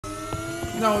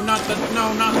No, not the...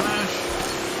 No, not mash.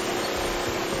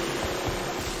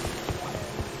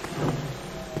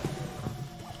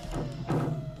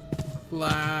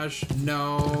 Flash,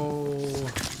 no.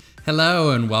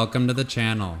 Hello and welcome to the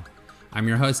channel. I'm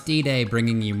your host D-Day,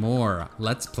 bringing you more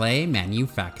Let's Play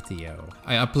Manufactio.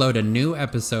 I upload a new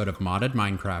episode of Modded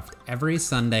Minecraft every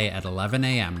Sunday at 11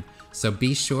 AM, so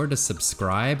be sure to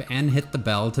subscribe and hit the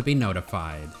bell to be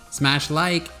notified. Smash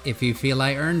like if you feel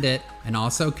I earned it, and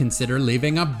also consider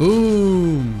leaving a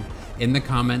boom in the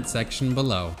comment section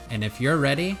below. And if you're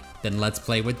ready, then let's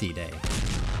play with D-Day.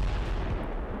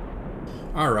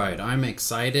 Alright, I'm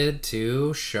excited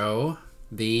to show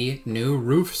the new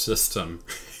roof system.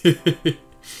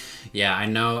 Yeah, I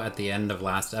know at the end of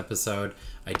last episode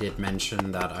I did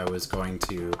mention that I was going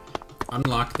to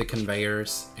unlock the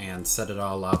conveyors and set it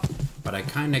all up, but I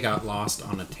kind of got lost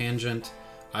on a tangent.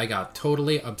 I got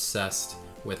totally obsessed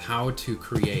with how to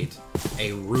create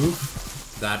a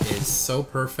roof that is so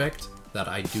perfect that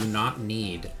I do not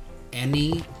need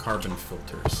any carbon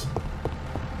filters.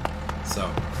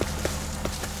 So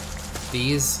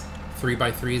these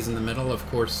 3x3s in the middle, of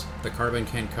course the carbon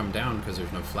can't come down because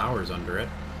there's no flowers under it.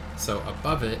 So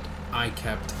above it, I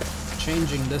kept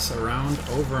changing this around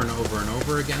over and over and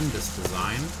over again, this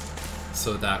design,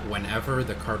 so that whenever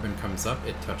the carbon comes up,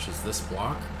 it touches this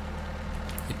block.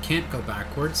 It can't go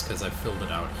backwards because I filled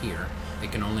it out here.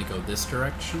 It can only go this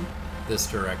direction, or this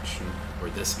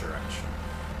direction.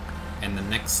 And the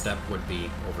next step would be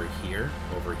over here,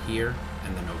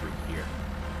 and then over here.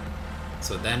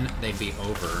 So then they'd be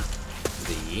over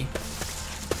the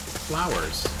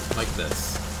flowers, like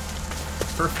this.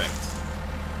 Perfect.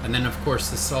 And then of course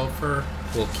the sulfur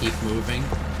will keep moving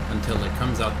until it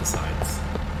comes out the sides.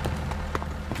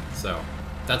 So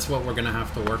that's what we're gonna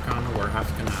have to work on. We're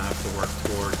gonna have to work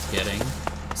towards getting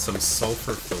some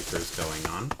sulfur filters going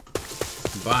on.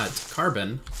 But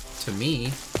carbon, to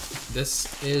me,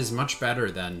 this is much better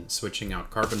than switching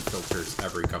out carbon filters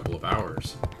every couple of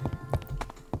hours.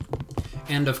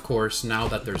 And of course, now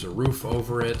that there's a roof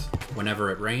over it, whenever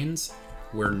it rains,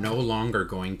 we're no longer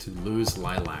going to lose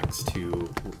lilacs to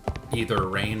either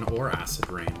rain or acid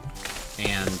rain.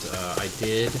 And I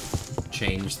did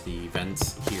change the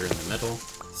vents here in the middle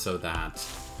so that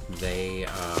they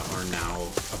are now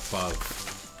above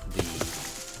the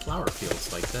flower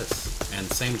fields like this. And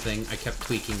same thing, I kept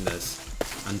tweaking this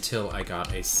until I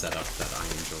got a setup that I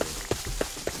enjoyed.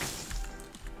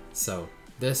 So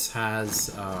this has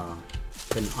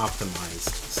been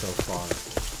optimized so far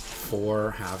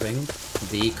for having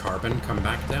the carbon come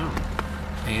back down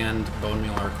and bone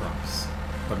meal our crops.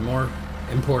 But more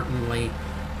importantly,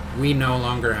 we no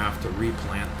longer have to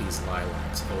replant these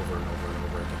lilacs over and over and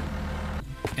over again.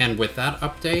 And with that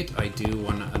update, I do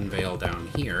want to unveil down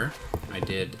here, I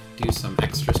did do some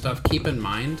extra stuff. Keep in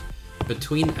mind,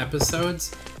 between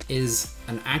episodes is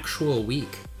an actual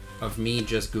week of me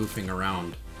just goofing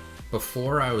around.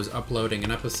 Before, I was uploading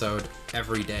an episode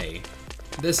every day.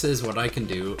 This is what I can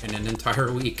do in an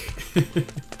entire week.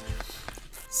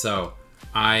 So,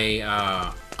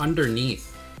 I,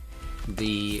 underneath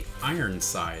the iron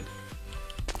side,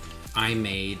 I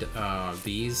made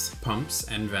these pumps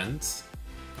and vents,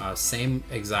 same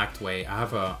exact way. I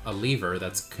have a lever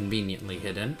that's conveniently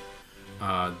hidden.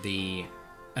 And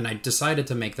I decided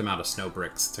to make them out of snow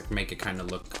bricks to make it kind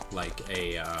of look like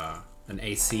an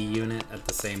AC unit at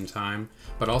the same time,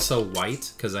 but also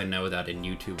white, because I know that in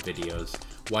YouTube videos,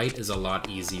 white is a lot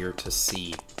easier to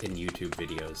see in YouTube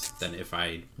videos than if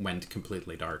I went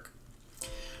completely dark.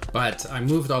 But I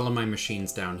moved all of my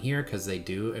machines down here because they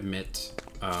do emit,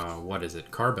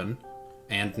 carbon,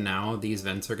 and now these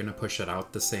vents are going to push it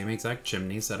out the same exact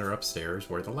chimneys that are upstairs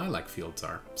where the lilac fields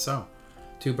are. So,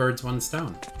 2 birds, 1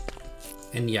 stone.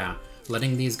 And yeah,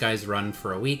 letting these guys run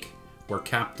for a week. We're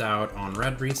capped out on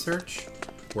red research,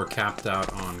 we're capped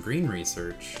out on green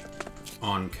research,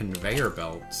 on conveyor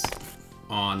belts,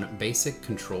 on basic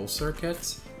control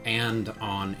circuits, and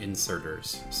on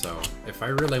inserters. So if I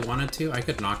really wanted to, I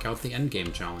could knock out the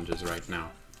endgame challenges right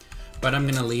now. But I'm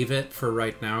gonna leave it for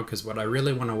right now because what I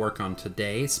really want to work on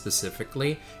today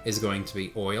specifically is going to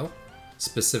be oil.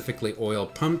 Specifically oil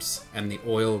pumps and the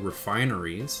oil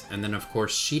refineries, and then of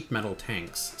course sheet metal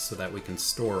tanks so that we can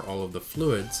store all of the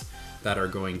fluids that are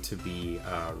going to be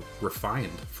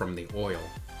refined from the oil.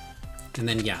 And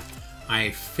then yeah,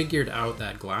 I figured out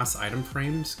that glass item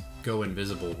frames go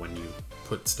invisible when you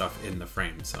put stuff in the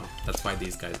frame, so that's why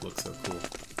these guys look so cool.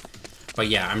 But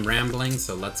yeah, I'm rambling,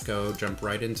 so let's go jump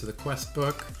right into the quest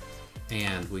book,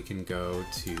 and we can go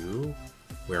to,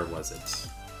 where was it?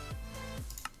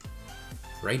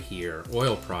 Right here,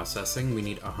 oil processing, we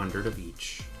need 100 of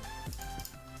each.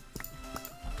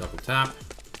 Double tap,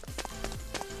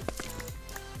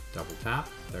 Double tap,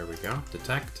 there we go.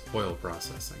 Detect, oil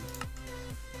processing.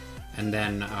 And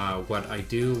then what I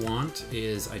do want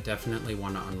is I definitely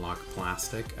want to unlock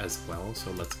plastic as well.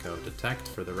 So let's go detect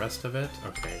for the rest of it.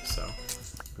 Okay, so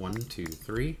 1, 2,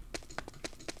 3.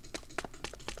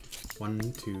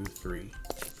 1, 2, 3.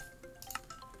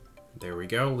 There we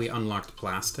go. We unlocked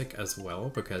plastic as well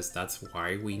because that's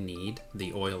why we need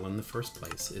the oil in the first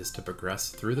place, is to progress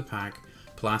through the pack.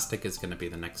 Plastic is going to be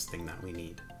the next thing that we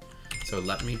need. So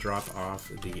let me drop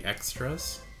off the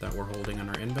extras that we're holding in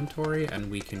our inventory and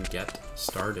we can get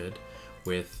started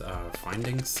with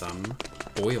finding some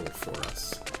oil for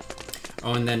us.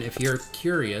 Oh, and then if you're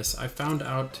curious, I found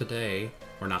out today,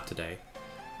 or not today,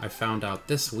 I found out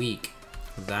this week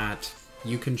that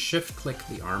you can shift click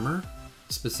the armor,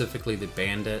 specifically the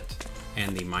bandit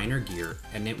and the miner gear,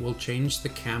 and it will change the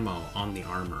camo on the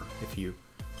armor. If you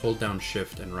hold down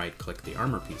shift and right click the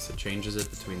armor piece, it changes it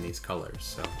between these colors.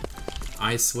 So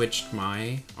I switched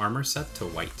my armor set to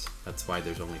white. That's why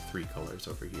there's only 3 colors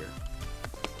over here.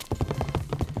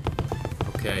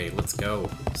 Okay, let's go.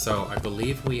 So I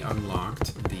believe we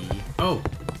unlocked the... Oh!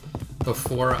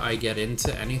 Before I get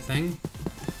into anything,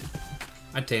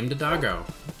 I tamed a doggo.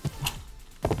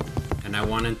 And I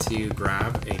wanted to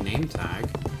grab a name tag,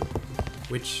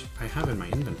 which I have in my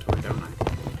inventory, don't I?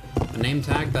 A name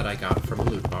tag that I got from a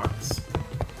loot box.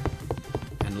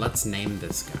 And let's name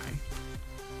this guy.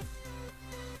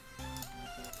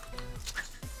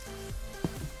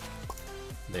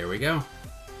 There we go.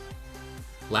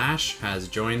 Lash has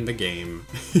joined the game.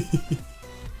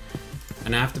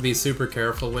 And I have to be super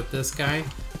careful with this guy.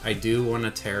 I do want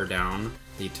to tear down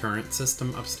the turret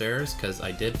system upstairs because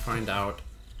I did find out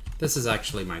this is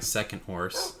actually my second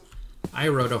horse. I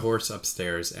rode a horse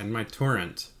upstairs and my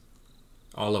turret,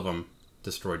 all of them,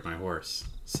 destroyed my horse.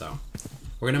 So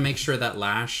we're gonna make sure that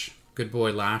Lash, good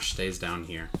boy Lash, stays down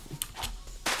here.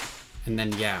 And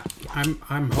then yeah,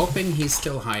 I'm hoping he's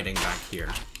still hiding back here.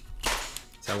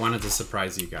 So I wanted to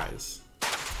surprise you guys.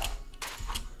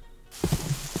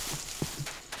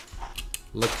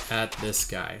 Look at this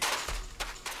guy.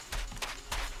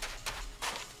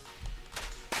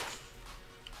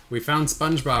 We found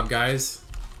SpongeBob, guys.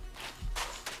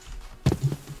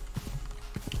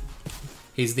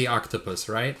 He's the octopus,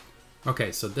 right?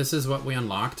 Okay, so this is what we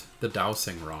unlocked, the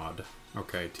dowsing rod.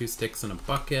 Okay, 2 sticks in a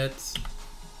bucket.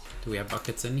 Do we have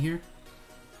buckets in here?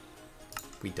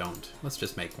 We don't. Let's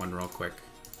just make one real quick.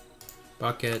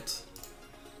 Bucket.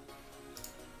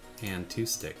 And 2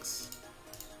 sticks.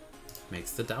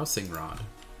 Makes the dowsing rod.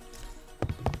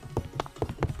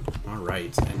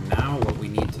 Alright, and now what we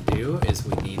need to do is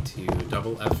we need to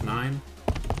double F9.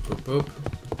 Boop boop.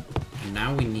 And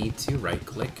now we need to right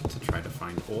click to try to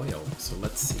find oil. So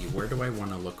let's see, where do I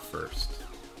want to look first?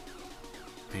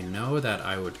 I know that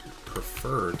I would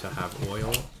prefer to have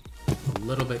oil a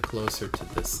little bit closer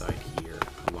to this side here,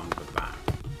 along the back.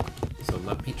 So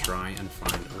let me try and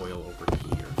find oil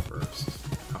over here first.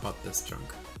 How about this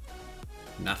junk?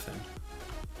 Nothing.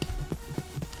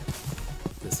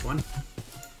 This one?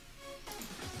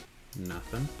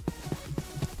 Nothing.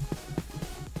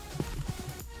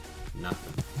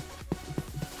 Nothing.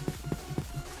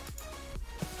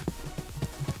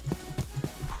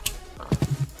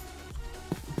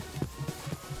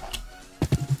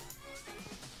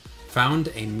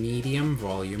 Found a medium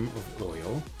volume of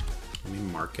oil. Let me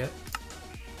mark it.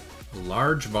 A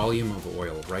large volume of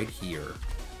oil right here.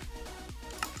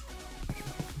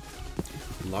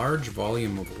 Large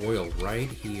volume of oil right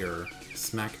here,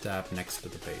 smack dab next to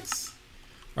the base.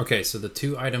 Okay, so the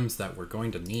 2 items that we're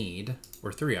going to need,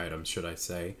 or 3 items should I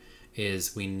say,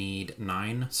 is we need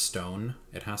 9 stone.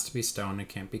 It has to be stone, it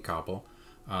can't be cobble.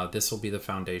 This will be the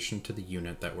foundation to the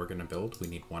unit that we're going to build. We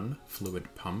need 1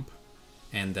 fluid pump,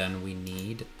 and then we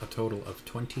need a total of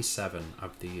 27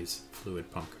 of these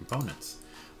fluid pump components,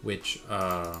 which,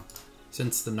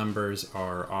 since the numbers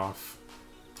are off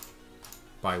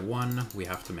by 1, we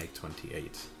have to make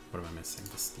 28. What am I missing?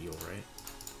 The steel, right?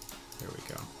 There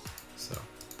we go. So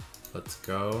let's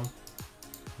go.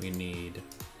 We need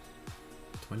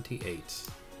 28.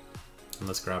 And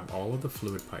let's grab all of the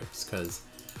fluid pipes, because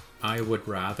I would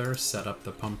rather set up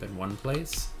the pump in one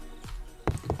place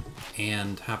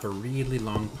and have a really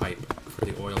long pipe for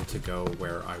the oil to go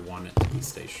where I want it to be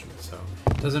stationed. So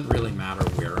it doesn't really matter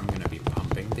where I'm going to be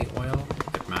pumping the oil,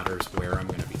 it matters where I'm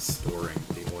going to be storing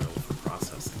the oil for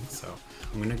processing. So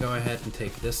I'm going to go ahead and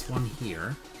take this one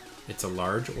here. It's a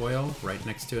large oil right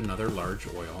next to another large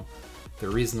oil. The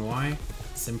reason why,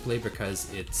 simply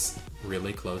because it's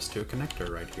really close to a connector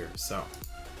right here. So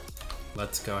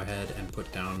let's go ahead and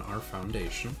put down our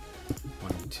foundation.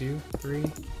 1, 2, 3,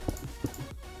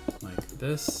 like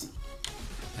this.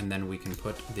 And then we can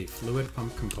put the fluid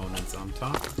pump components on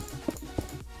top,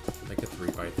 like a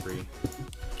 3x3.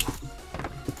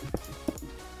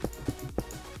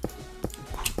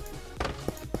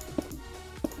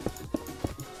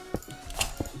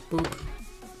 Boop.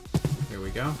 There we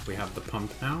go. We have the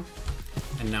pump now.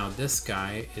 And now this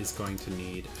guy is going to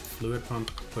need a fluid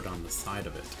pump put on the side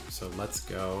of it. So let's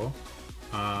go.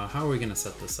 How are we going to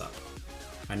set this up?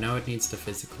 I know it needs to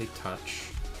physically touch.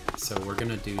 So we're going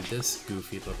to do this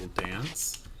goofy little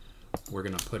dance. We're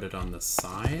going to put it on the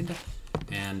side.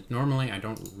 And normally I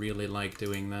don't really like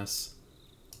doing this.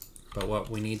 But what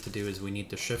we need to do is we need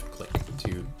to shift click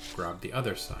to grab the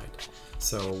other side.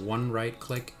 So one right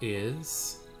click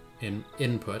is in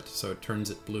input, so it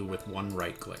turns it blue with one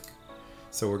right click.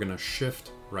 So we're going to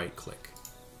shift right click,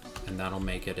 and that'll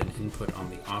make it an input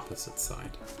on the opposite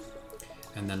side.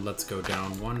 And then let's go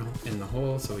down one in the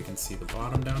hole so we can see the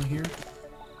bottom down here.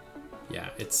 Yeah,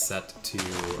 it's set to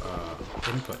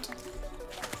input.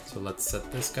 So let's set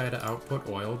this guy to output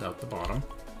oiled out the bottom.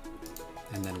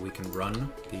 And then we can run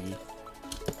the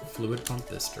fluid pump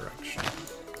this direction.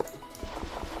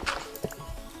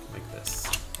 Like this.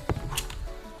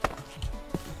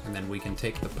 And then we can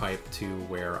take the pipe to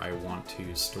where I want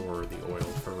to store the oil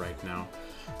for right now.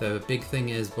 The big thing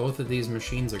is both of these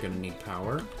machines are going to need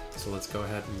power. So let's go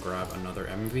ahead and grab another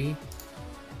MV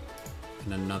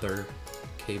and another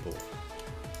cable.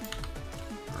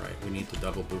 Alright, we need to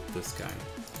double boop this guy.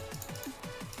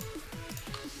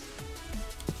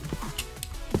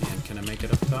 And can I make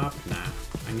it up top? Nah.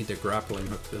 I need to grappling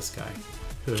hook this guy.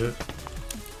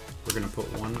 We're going to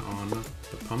put one on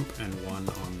the pump and one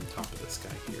on top of this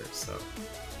guy here. So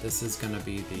this is going to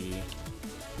be the...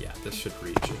 Yeah, this should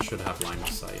reach. It should have line of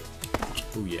sight.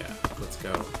 Ooh yeah, let's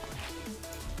go.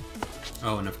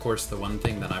 Oh, and of course the one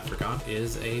thing that I forgot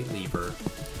is a lever.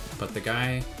 But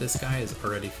this guy is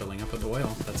already filling up with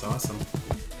oil. That's awesome.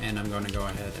 And I'm going to go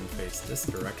ahead and face this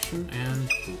direction and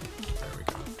boop. There we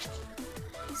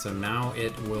go. So now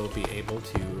it will be able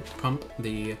to pump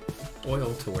the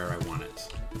oil to where I want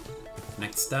it.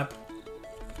 Next step,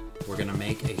 we're going to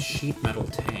make a sheet metal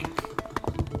tank.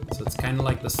 So it's kind of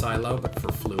like the silo, but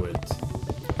for fluids.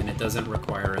 And it doesn't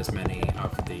require as many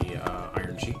of the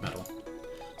iron sheet metal.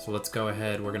 So let's go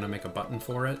ahead, we're going to make a button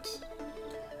for it.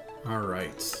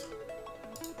 Alright.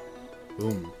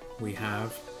 Boom. We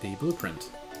have the blueprint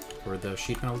for the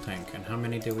sheet metal tank. And how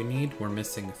many do we need? We're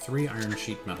missing 3 iron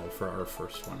sheet metal for our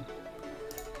first one.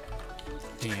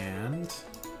 And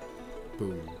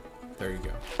boom. There you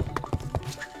go.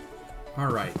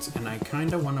 Alright, and I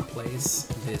kind of want to place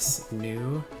this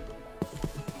new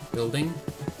building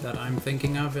that I'm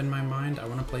thinking of in my mind. I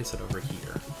want to place it over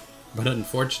here. But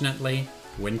unfortunately,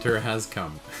 winter has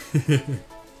come.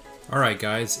 Alright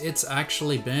guys, it's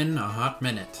actually been a hot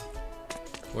minute.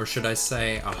 Or should I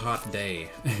say, a hot day.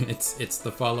 It's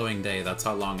the following day. That's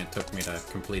how long it took me to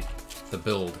complete the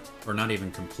build. Or not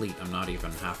even complete, I'm not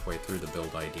even halfway through the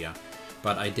build idea.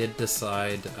 But I did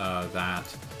decide that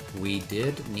we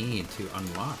did need to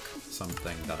unlock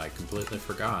something that I completely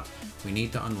forgot. We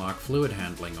need to unlock fluid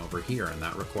handling over here, and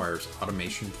that requires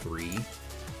automation 3,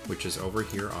 which is over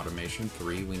here, automation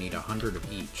 3. We need 100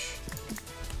 of each.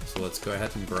 So let's go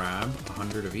ahead and grab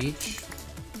 100 of each.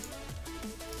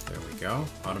 There we go.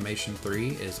 Automation 3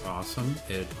 is awesome.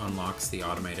 It unlocks the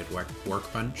automated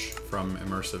workbench from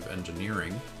Immersive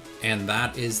Engineering. And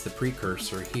that is the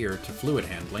precursor here to fluid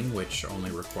handling, which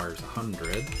only requires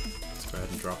 100. Let's go ahead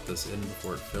and drop this in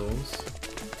before it fills.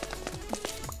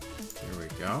 There we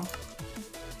go.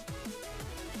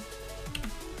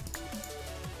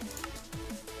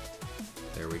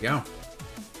 There we go.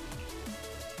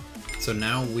 So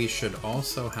now we should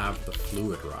also have the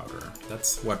fluid router.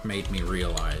 That's what made me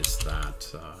realize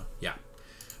that, yeah,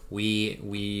 we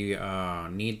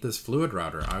need this fluid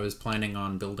router. I was planning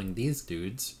on building these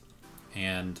dudes,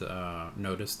 and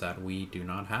noticed that we do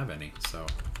not have any. So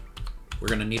we're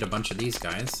gonna need a bunch of these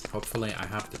guys. Hopefully I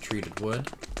have the treated wood.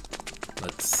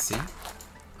 Let's see.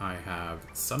 I have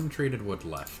some treated wood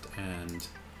left, and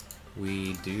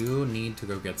we do need to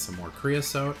go get some more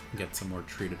creosote, get some more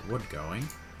treated wood going.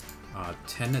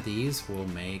 10 of these will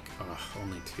make,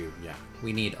 only 2, yeah.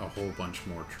 We need a whole bunch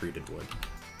more treated wood.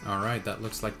 Alright, that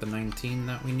looks like the 19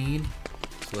 that we need.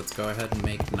 So let's go ahead and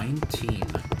make 19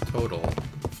 total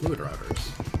fluid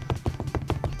routers.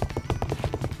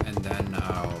 And then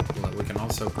we can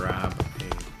also grab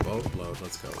a boatload.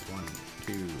 Let's go, 1,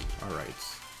 2, alright.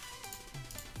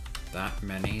 That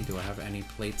many. Do I have any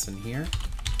plates in here?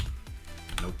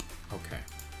 Nope, okay.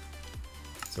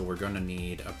 So we're going to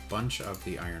need a bunch of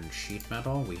the iron sheet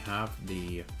metal. We have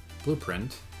the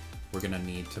blueprint. We're going to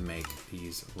need to make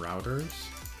these routers.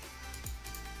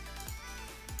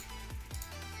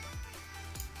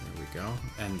 we go.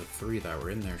 And the 3 that were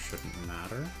in there shouldn't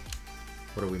matter.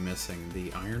 What are we missing?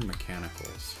 The iron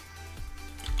mechanicals.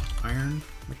 Iron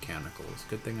mechanicals.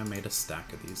 Good thing I made a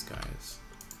stack of these guys.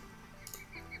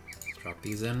 Let's drop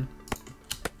these in.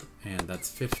 And that's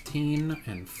 15,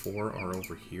 and 4 are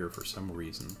over here for some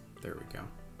reason. There we go.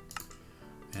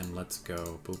 And let's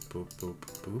go boop, boop, boop,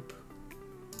 boop.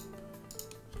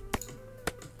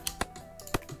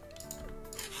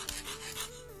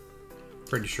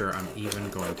 Pretty sure I'm even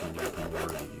going to need more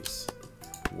of these.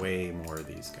 Way more of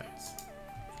these guys.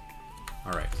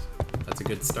 Alright, that's a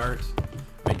good start.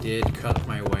 I did cut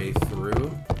my way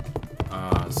through,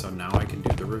 so now I can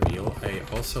do the reveal. I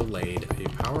also laid a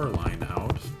power line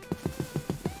out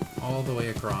all the way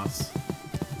across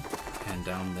and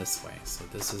down this way. So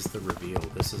this is the reveal.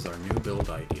 This is our new build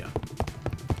idea.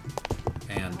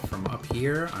 And from up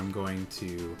here, I'm going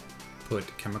to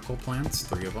put chemical plants,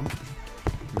 3 of them.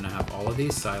 I'm going to have all of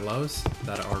these silos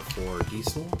that are for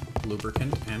diesel,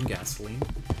 lubricant, and gasoline.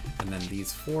 And then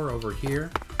these 4 over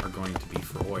here are going to be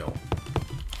for oil.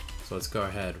 So let's go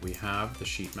ahead. We have the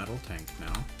Sheetmetal Tank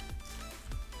now.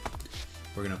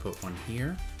 We're going to put one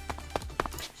here,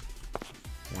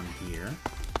 one here,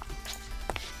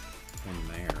 one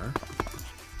there,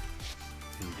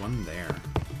 and one there.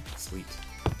 Sweet.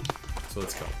 So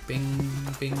let's go. Bing,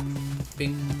 bing,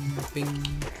 bing, bing.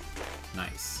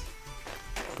 Nice.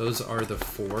 Those are the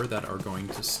 4 that are going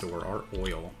to store our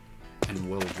oil. And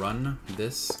we'll run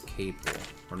this cable,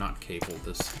 or not cable,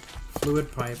 this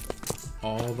fluid pipe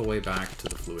all the way back to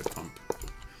the fluid pump.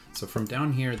 So from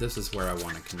down here, this is where I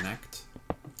want to connect.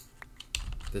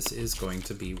 This is going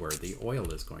to be where the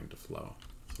oil is going to flow.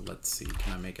 So let's see,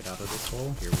 can I make it out of this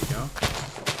hole? Here we go.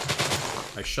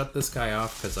 I shut this guy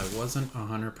off because I wasn't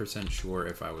 100% sure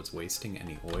if I was wasting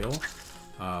any oil,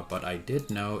 but I did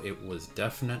know it was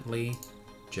definitely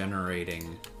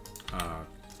generating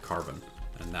carbon,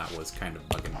 and that was kind of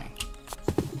bugging me.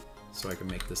 So I can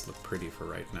make this look pretty for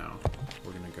right now.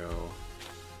 We're gonna go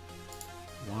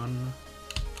 1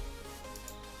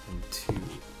 and 2.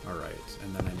 Alright,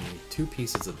 and then I need 2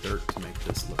 pieces of dirt to make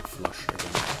this look flush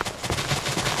again.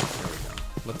 There we go.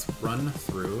 Let's run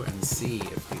through and see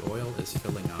if the oil is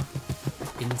filling up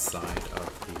inside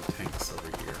of the tanks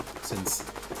over here, since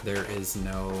there is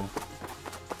no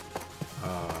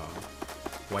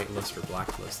whitelist or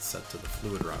blacklist set to the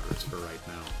fluid routers for right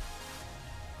now.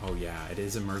 Oh yeah, it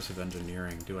is immersive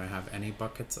engineering. Do I have any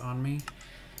buckets on me?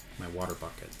 My water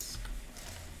buckets.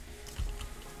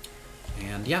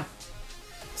 And yeah.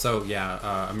 So yeah,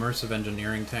 immersive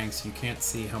engineering tanks, you can't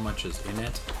see how much is in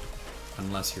it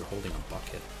unless you're holding a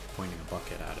bucket, pointing a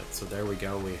bucket at it. So there we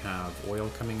go, we have oil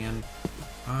coming in.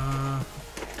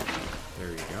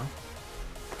 There you go.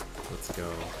 Let's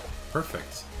go.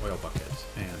 Perfect. Oil bucket.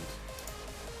 And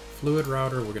fluid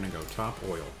router, we're gonna go top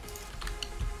oil.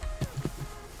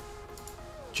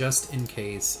 Just in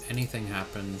case anything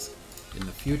happens in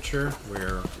the future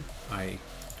where I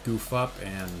goof up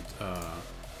and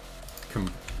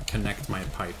connect my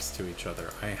pipes to each other.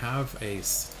 I have a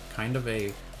kind of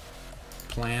a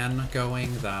plan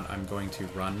going that I'm going to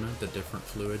run the different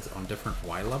fluids on different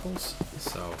Y levels,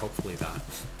 so hopefully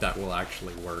that will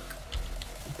actually work.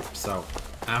 So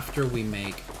after we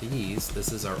make these,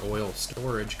 this is our oil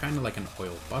storage, kind of like an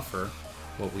oil buffer.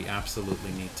 What we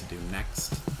absolutely need to do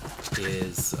next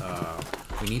is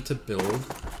we need to build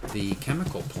the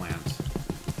chemical plant.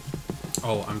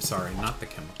 Oh, I'm sorry, not the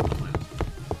chemical plant.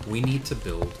 We need to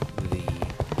build the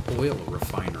oil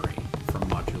refinery from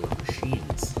modular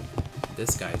machines.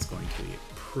 This guy is going to be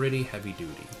pretty heavy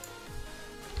duty.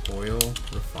 Oil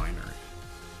refinery.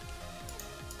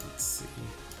 Let's see.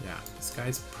 Yeah, this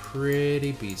guy's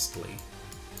pretty beastly.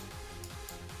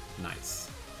 Nice.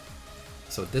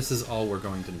 So this is all we're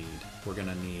going to need. We're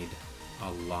gonna need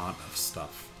a lot of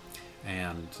stuff.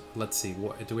 And let's see,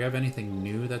 what do we have anything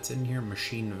new that's in here?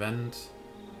 Machine vent,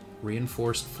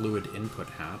 reinforced fluid input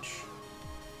hatch,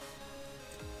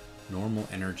 normal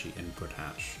energy input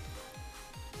hatch.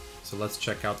 So let's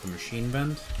check out the machine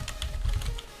vent.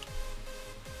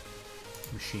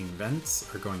 Machine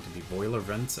vents are going to be boiler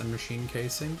vents and machine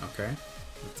casing. Okay,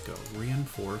 let's go.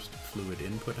 Reinforced fluid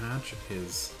input hatch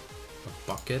is a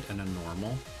bucket and a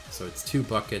normal. So it's 2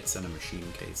 buckets and a machine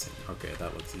casing. Okay,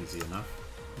 that looks easy enough.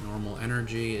 Normal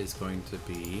energy is going to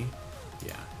be,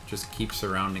 yeah, just keep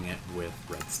surrounding it with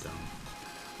redstone.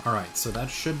 Alright, so that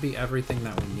should be everything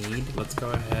that we need. Let's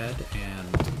go ahead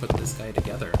and put this guy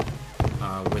together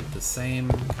with the same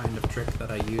kind of trick that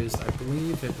I used. I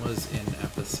believe it was in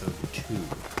episode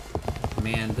 2.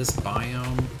 Man, this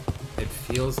biome, it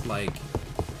feels like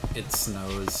it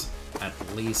snows at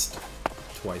least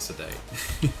twice a day.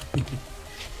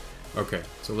 Okay,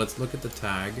 so let's look at the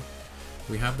tag.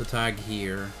 We have the tag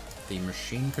here. The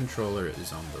machine controller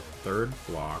is on the 3rd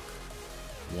block,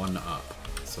 1 up.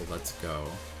 So let's go.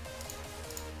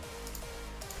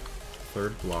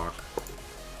 3rd block,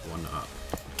 1 up.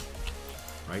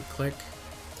 Right click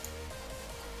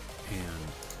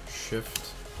and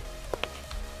shift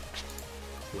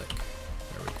click.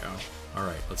 There we go.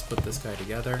 Alright, let's put this guy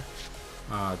together.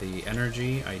 The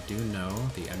energy, I do know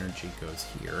the energy goes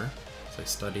here. So I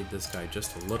studied this guy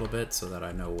just a little bit so that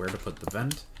I know where to put the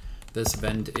vent. This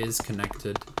vent is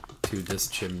connected to this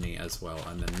chimney as well,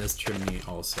 and then this chimney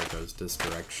also goes this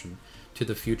direction to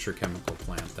the future chemical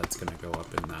plant that's going to go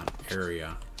up in that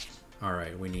area.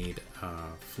 Alright, we need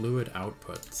fluid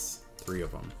outputs, 3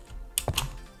 of them.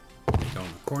 They go in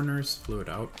the corners, fluid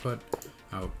output,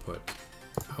 output,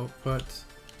 output.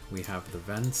 We have the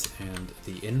vents and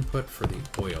the input for the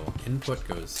oil. Input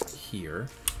goes here,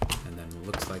 and then it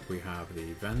looks like we have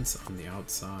the vents on the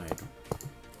outside,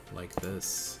 like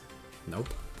this.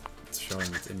 Nope, it's showing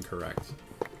it's incorrect.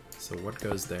 So what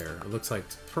goes there? It looks like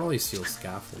probably steel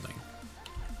scaffolding.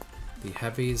 The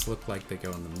heavies look like they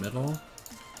go in the middle.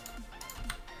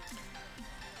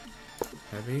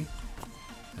 Heavy.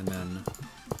 And then,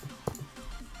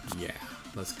 yeah,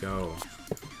 let's go.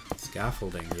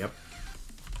 Scaffolding, yep.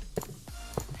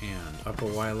 And up a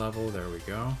Y level, there we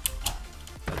go.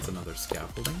 That's another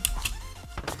scaffolding.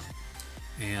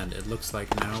 And it looks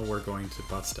like now we're going to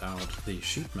bust out the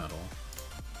sheet metal.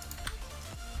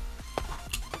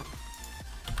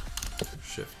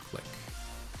 Shift click.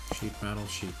 Sheet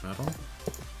metal,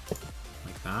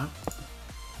 like that.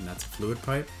 And that's a fluid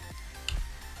pipe.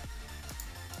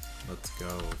 Let's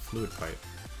go, fluid pipe.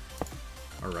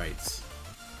 Alright.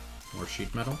 More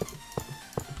sheet metal.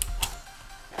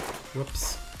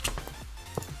 Whoops.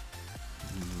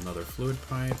 Another fluid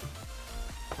pipe.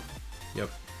 Yep.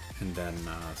 And then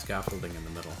scaffolding in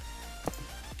the middle.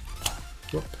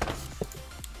 Whoop.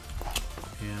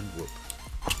 And whoop.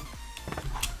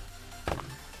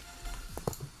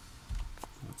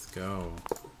 Let's go.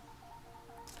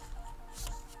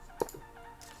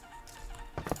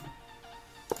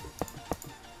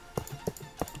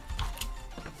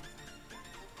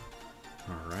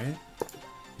 Alright.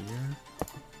 Here.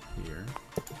 Here.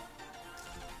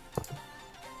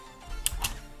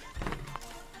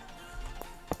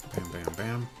 Bam, bam,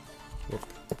 bam. Whoop.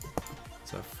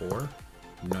 Is that 4?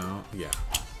 No. Yeah.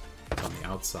 It's on the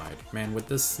outside. Man, with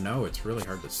this snow, it's really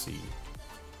hard to see.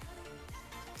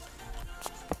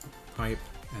 Pipe,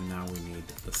 and now we need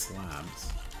the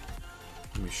slabs.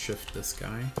 Let me shift this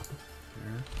guy.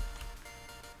 There.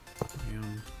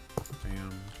 Bam.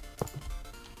 Bam.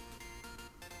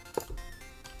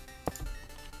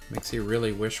 Makes you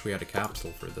really wish we had a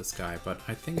capsule for this guy, but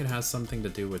I think it has something to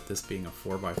do with this being a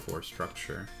 4x4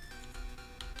 structure.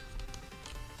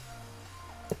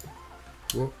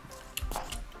 Whoop.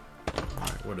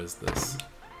 Alright, what is this?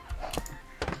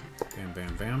 Bam,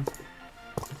 bam, bam.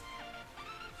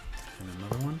 And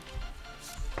another one.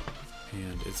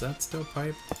 And is that still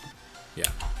pipe?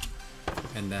 Yeah.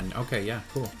 And then, okay, yeah,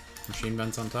 cool. Machine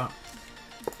vents on top.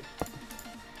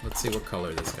 Let's see what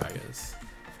color this guy is.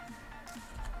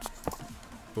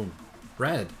 Boom.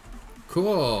 Red.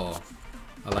 Cool.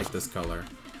 I like this color.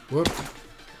 Whoop.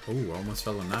 Ooh, almost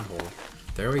fell in that hole.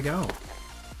 There we go.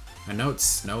 I know it's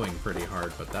snowing pretty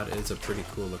hard, but that is a pretty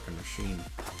cool looking machine.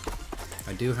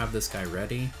 I do have this guy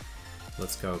ready.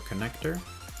 Let's go connector.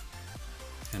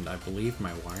 And I believe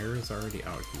my wire is already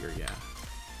out here, yeah.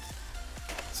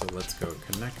 So let's go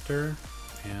connector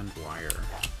and wire.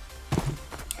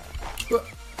 Whoop.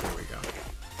 There we go.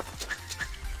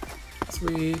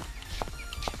 Sweet.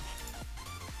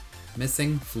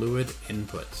 Missing fluid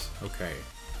input. Okay,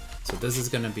 so this is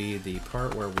going to be the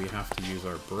part where we have to use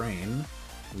our brain.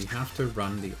 We have to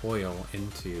run the oil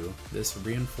into this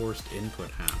reinforced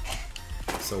input hatch.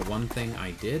 So one thing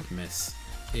I did miss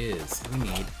is we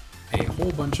need a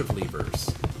whole bunch of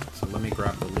levers. So let me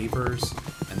grab the levers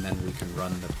and then we can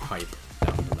run the pipe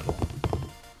down the middle.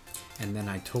 And then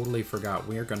I totally forgot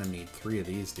we are going to need 3 of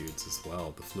these dudes as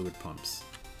well, the fluid pumps.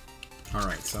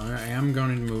 Alright, so I am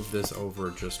going to move this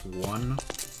over just 1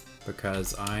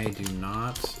 because I do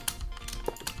not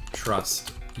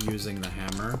trust using the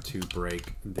hammer to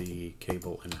break the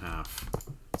cable in half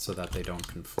so that they don't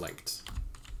conflict.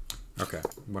 Okay,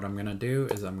 what I'm going to do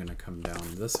is I'm going to come down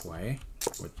this way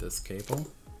with this cable.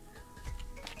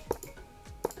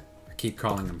 I keep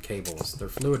calling them cables, they're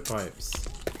fluid pipes.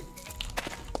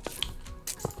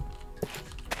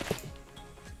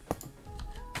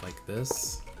 Like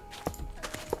this.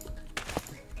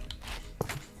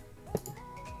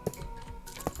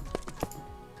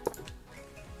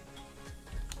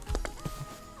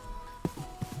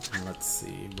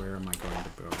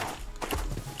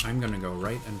 I'm gonna go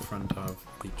right in front of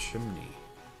the chimney.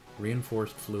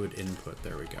 Reinforced fluid input,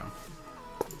 there we go.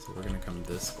 So we're gonna come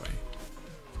this way.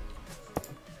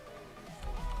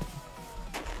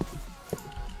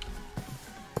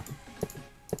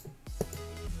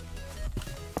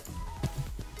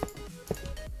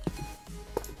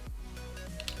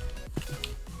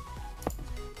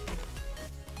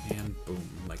 And boom,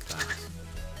 like that.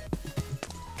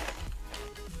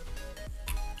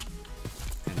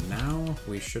 And now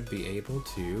we should be able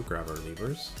to grab our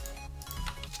levers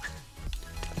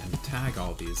and tag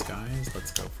all these guys.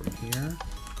 Let's go from here.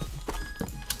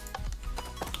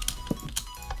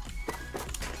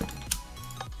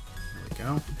 There we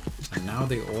go. And now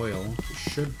the oil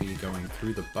should be going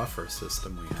through the buffer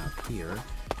system we have here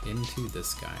into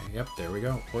this guy. Yep, there we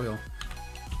go, oil.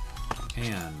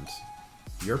 And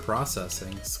you're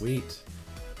processing, sweet.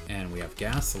 And we have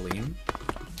gasoline,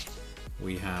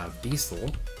 we have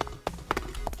diesel,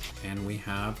 and we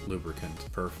have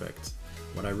lubricant, perfect.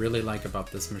 What I really like about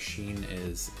this machine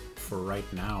is, for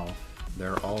right now,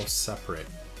 they're all separate.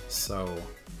 So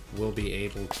we'll be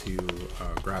able to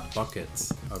grab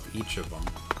buckets of each of them,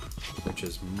 which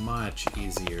is much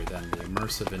easier than the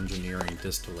Immersive Engineering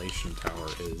Distillation Tower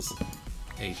is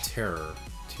a terror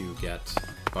to get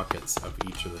buckets of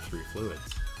each of the 3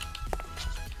 fluids.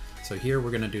 So here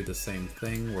we're going to do the same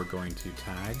thing. We're going to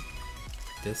tag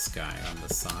this guy on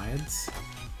the sides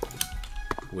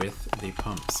with the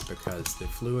pumps, because the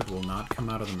fluid will not come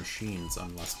out of the machines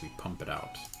unless we pump it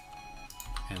out.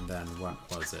 And then what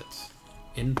was it?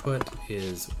 Input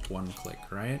is 1 click,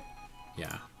 right?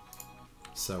 Yeah.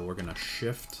 So we're going to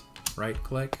shift right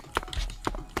click,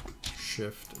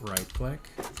 shift right click,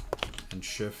 and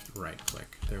shift right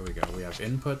click. There we go. We have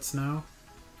inputs now.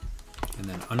 And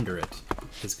then under it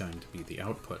is going to be the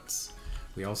outputs.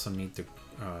 We also need to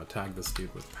tag this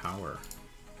dude with power.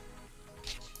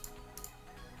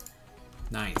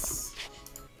 Nice.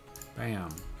 Bam.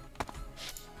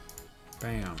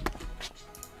 Bam.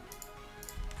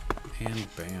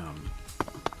 And bam.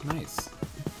 Nice.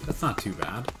 That's not too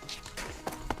bad.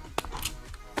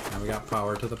 Now we got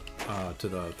power to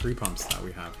the 3 pumps that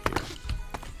we have here.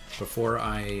 Before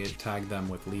I tag them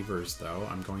with levers though,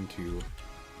 I'm going to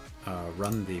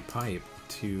run the pipe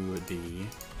to the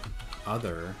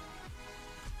other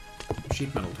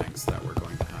sheet metal tanks that we're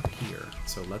going to have here.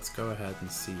 So let's go ahead and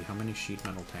see how many sheet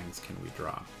metal tanks can we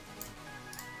drop.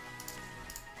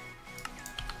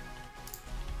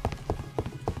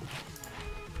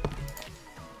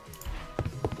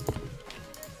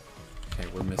 Okay,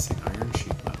 we're missing iron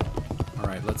sheet metal.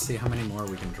 Alright, let's see how many more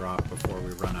we can drop before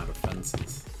we run out of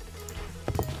fences.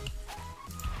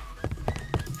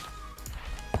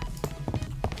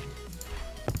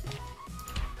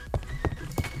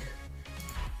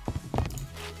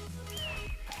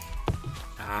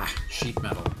 Sheet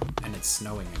metal, and it's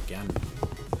snowing again.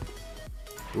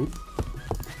 Oop.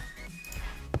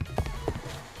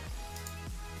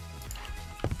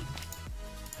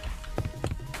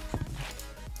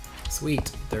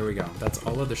 Sweet, there we go. That's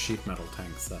all of the sheet metal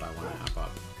tanks that I want to have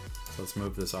up. So let's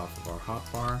move this off of our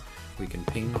hotbar. We can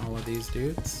ping all of these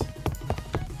dudes.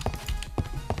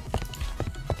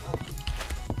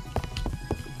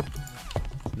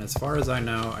 And as far as I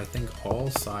know, I think all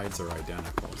sides are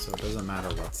identical, so it doesn't matter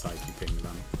what side you ping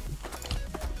them.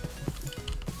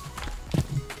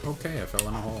 Okay, I fell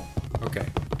in a hole. Okay,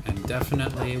 and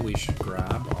definitely we should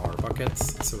grab our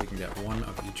buckets so we can get 1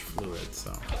 of each fluid.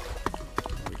 So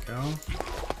there we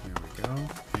go,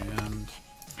 and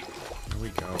there we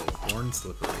go. Born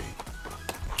slippery.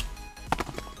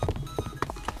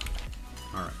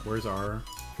 Alright, where's our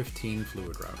 15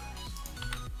 fluid routers?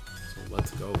 So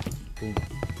let's go. Boom.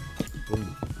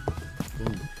 Boom.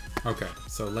 Boom. Okay,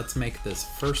 so let's make this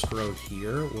first row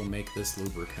here, we'll make this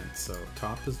lubricant. So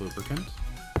top is lubricant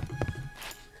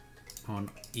on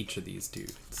each of these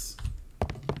dudes.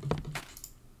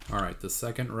 Alright, the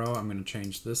second row I'm going to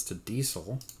change this to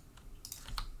diesel.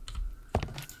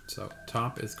 So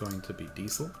top is going to be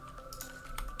diesel.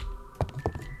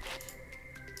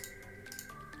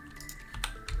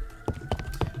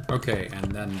 Okay, and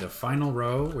then the final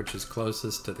row, which is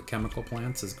closest to the chemical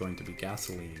plants, is going to be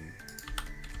gasoline.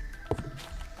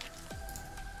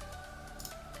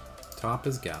 Top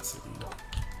is gasoline.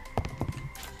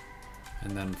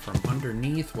 And then from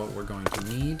underneath, what we're going to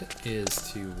need is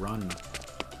to run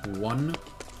 1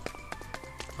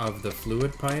 of the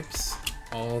fluid pipes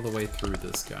all the way through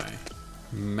this guy.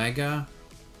 Mega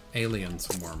alien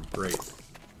swarm, great.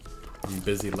 I'm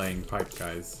busy laying pipe,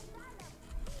 guys.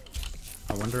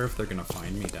 I wonder if they're gonna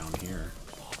find me down here.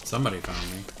 Somebody found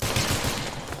me.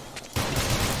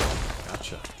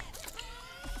 Gotcha.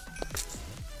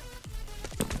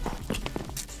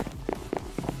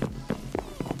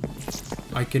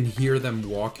 I can hear them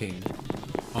walking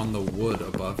on the wood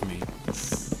above me.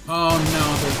 Oh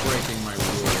no, they're breaking my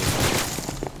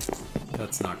wood.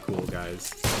 That's not cool,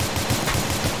 guys.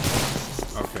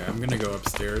 Okay, I'm gonna go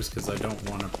upstairs because I don't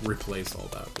want to replace all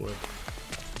that wood.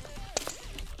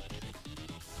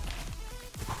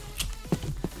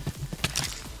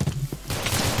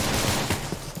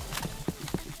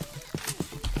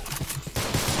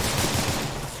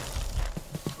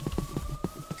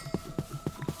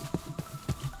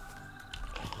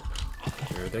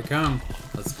 Here they come.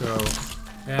 Let's go.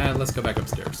 Yeah, let's go back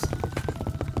upstairs.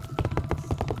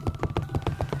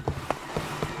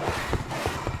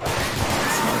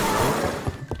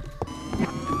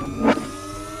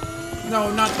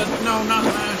 No, not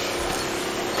Ash.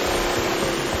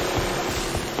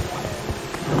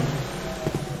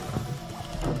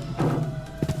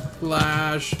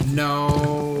 Flash, no.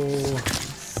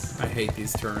 I hate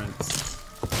these turrets.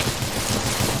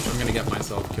 I'm gonna get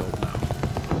myself killed now.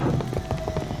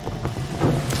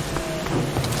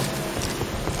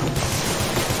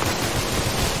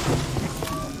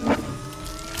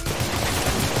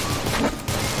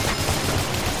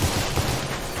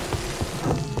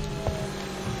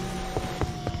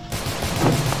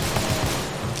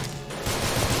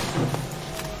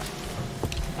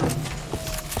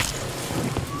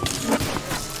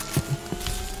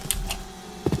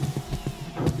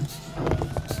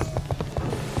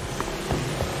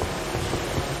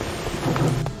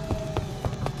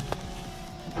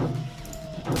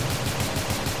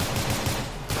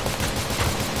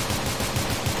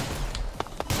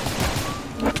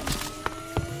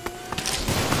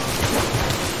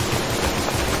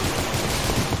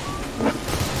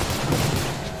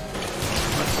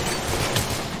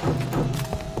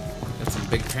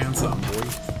 Big pants on, boy.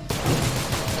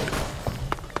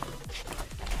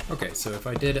 Okay, so if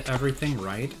I did everything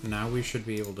right, now we should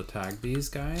be able to tag these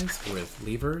guys with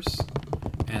levers,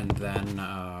 and then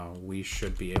we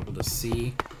should be able to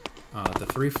see the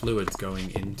 3 fluids going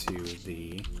into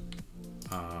the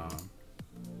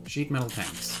sheet metal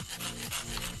tanks.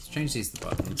 Let's change these to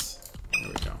buttons. There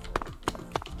we go.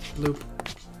 Loop.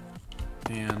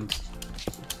 And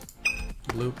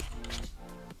loop.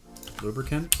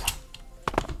 Lubricant.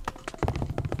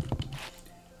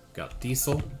 Got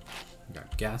diesel, we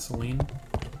got gasoline,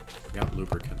 we got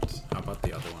lubricant. How about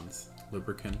the other ones?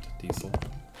 Lubricant, diesel,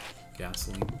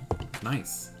 gasoline.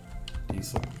 Nice.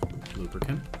 Diesel,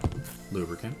 lubricant,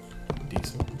 lubricant,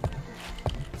 diesel,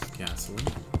 gasoline,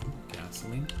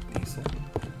 gasoline, diesel,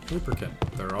 lubricant.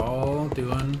 They're all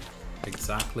doing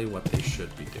exactly what they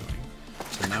should be doing.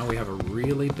 So now we have a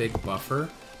really big buffer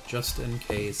just in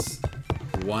case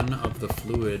one of the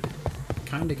fluid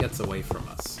kind of gets away from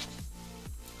us.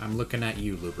 I'm looking at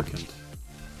you, lubricant.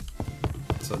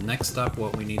 So next up,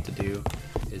 what we need to do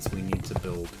is we need to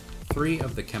build 3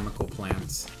 of the chemical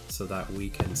plants so that we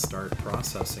can start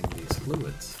processing these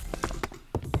fluids.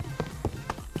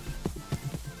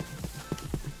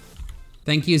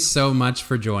 Thank you so much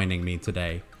for joining me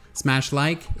today. Smash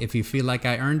like if you feel like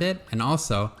I earned it, and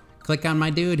also click on my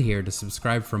dude here to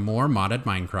subscribe for more modded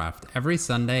Minecraft every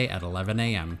Sunday at 11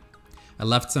 AM. I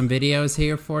left some videos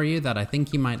here for you that I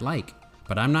think you might like,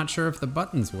 but I'm not sure if the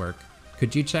buttons work.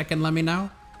 Could you check and let me know?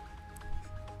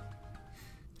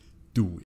 Do it.